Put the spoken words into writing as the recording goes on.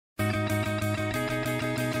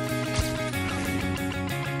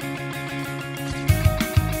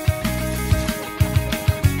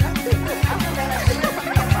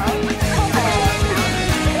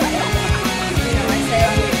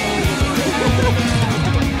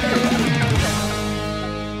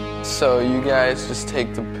So you guys just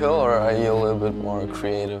take the pill, or are you a little bit more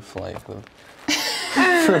creative, like with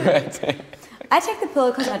preventing? I take the pill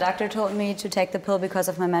because my doctor told me to take the pill because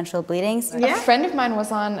of my menstrual bleedings. Yeah. A friend of mine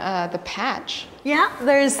was on the patch. Yeah,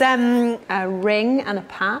 there's a ring and a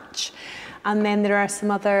patch. And then there are some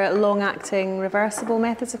other long-acting reversible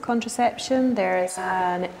methods of contraception. There's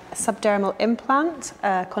a subdermal implant,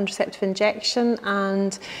 a contraceptive injection,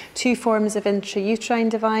 and 2 forms of intrauterine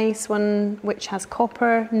device, one which has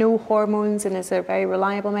copper, no hormones, and is a very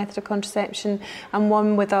reliable method of contraception, and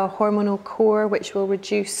one with a hormonal core which will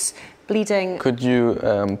reduce bleeding. Could you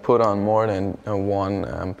put on more than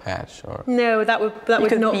one patch? Or? No, that would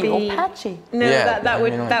not be all patchy. No, yeah,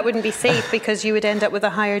 that wouldn't be safe because you would end up with a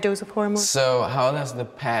higher dose of hormones. So how does the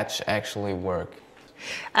patch actually work?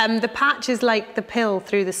 The patch is like the pill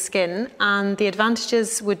through the skin, and the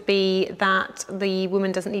advantages would be that the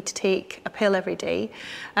woman doesn't need to take a pill every day.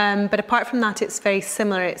 But apart from that, it's very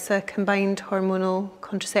similar. It's a combined hormonal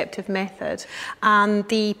contraceptive method. And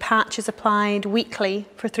the patch is applied weekly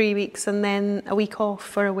for 3 weeks and then a week off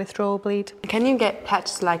for a withdrawal bleed. Can you get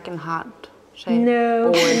patches like in heart shape? No.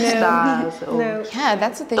 Or in stars? Or No. Yeah,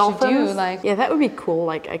 that's what they dolphins? should do. Like, yeah, that would be cool.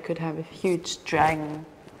 Like I could have a huge dragon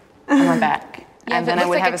on my back. yeah, and then I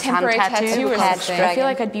would like have a a sun temporary tattoo or Patch something. I feel dragon.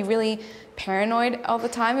 like I'd be really paranoid all the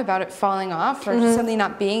time about it falling off or something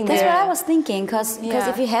not being That's there. what I was thinking, because Yeah.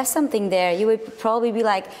 if you have something there, you would probably be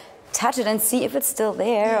like, touch it and see if it's still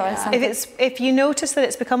there or something. If you notice that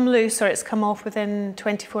it's become loose or it's come off within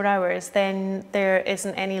 24 hours, then there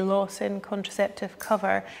isn't any loss in contraceptive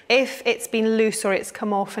cover. If it's been loose or it's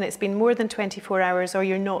come off and it's been more than 24 hours or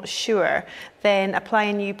you're not sure, then apply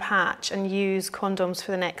a new patch and use condoms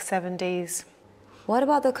for the next 7 days. What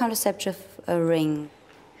about the contraceptive ring?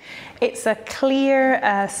 It's a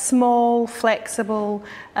clear, small, flexible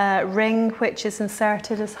ring which is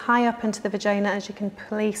inserted as high up into the vagina as you can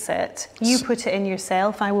place it. You put it in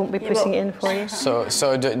yourself, I won't be putting it in for you.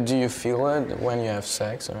 So do you feel it when you have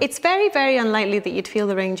sex? Or? It's very, very unlikely that you'd feel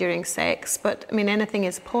the ring during sex, but I mean, anything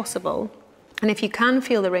is possible. And if you can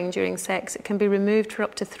feel the ring during sex, it can be removed for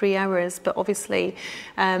up to 3 hours, but obviously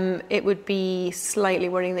it would be slightly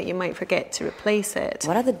worrying that you might forget to replace it.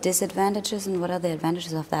 What are the disadvantages and what are the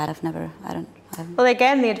advantages of that? Well,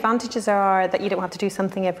 again, the advantages are that you don't have to do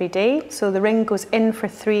something every day. So the ring goes in for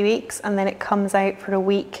 3 weeks and then it comes out for a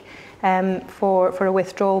week for a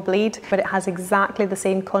withdrawal bleed, but it has exactly the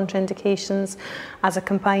same contraindications as a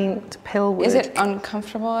combined pill would. Is it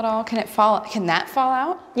uncomfortable at all? Can that fall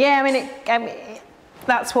out? Yeah, I mean,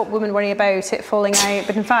 that's what women worry about, it falling out.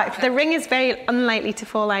 But in fact, the ring is very unlikely to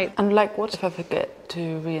fall out. And like, what if I forget to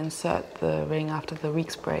reinsert the ring after the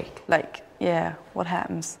week's break? Like, yeah, what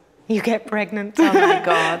happens? You get pregnant. Oh my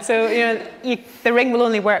God. So, the ring will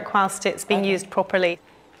only work whilst it's being used properly.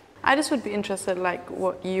 I just would be interested, like,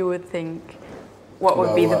 what you would think, what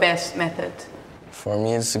would be the best method? For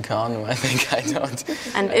me, it's a condom. I think I don't.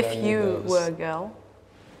 And if you were a girl?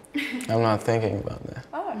 I'm not thinking about that.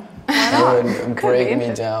 Oh, It would break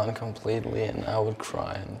me down completely and I would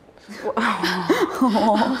cry.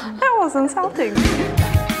 That was insulting.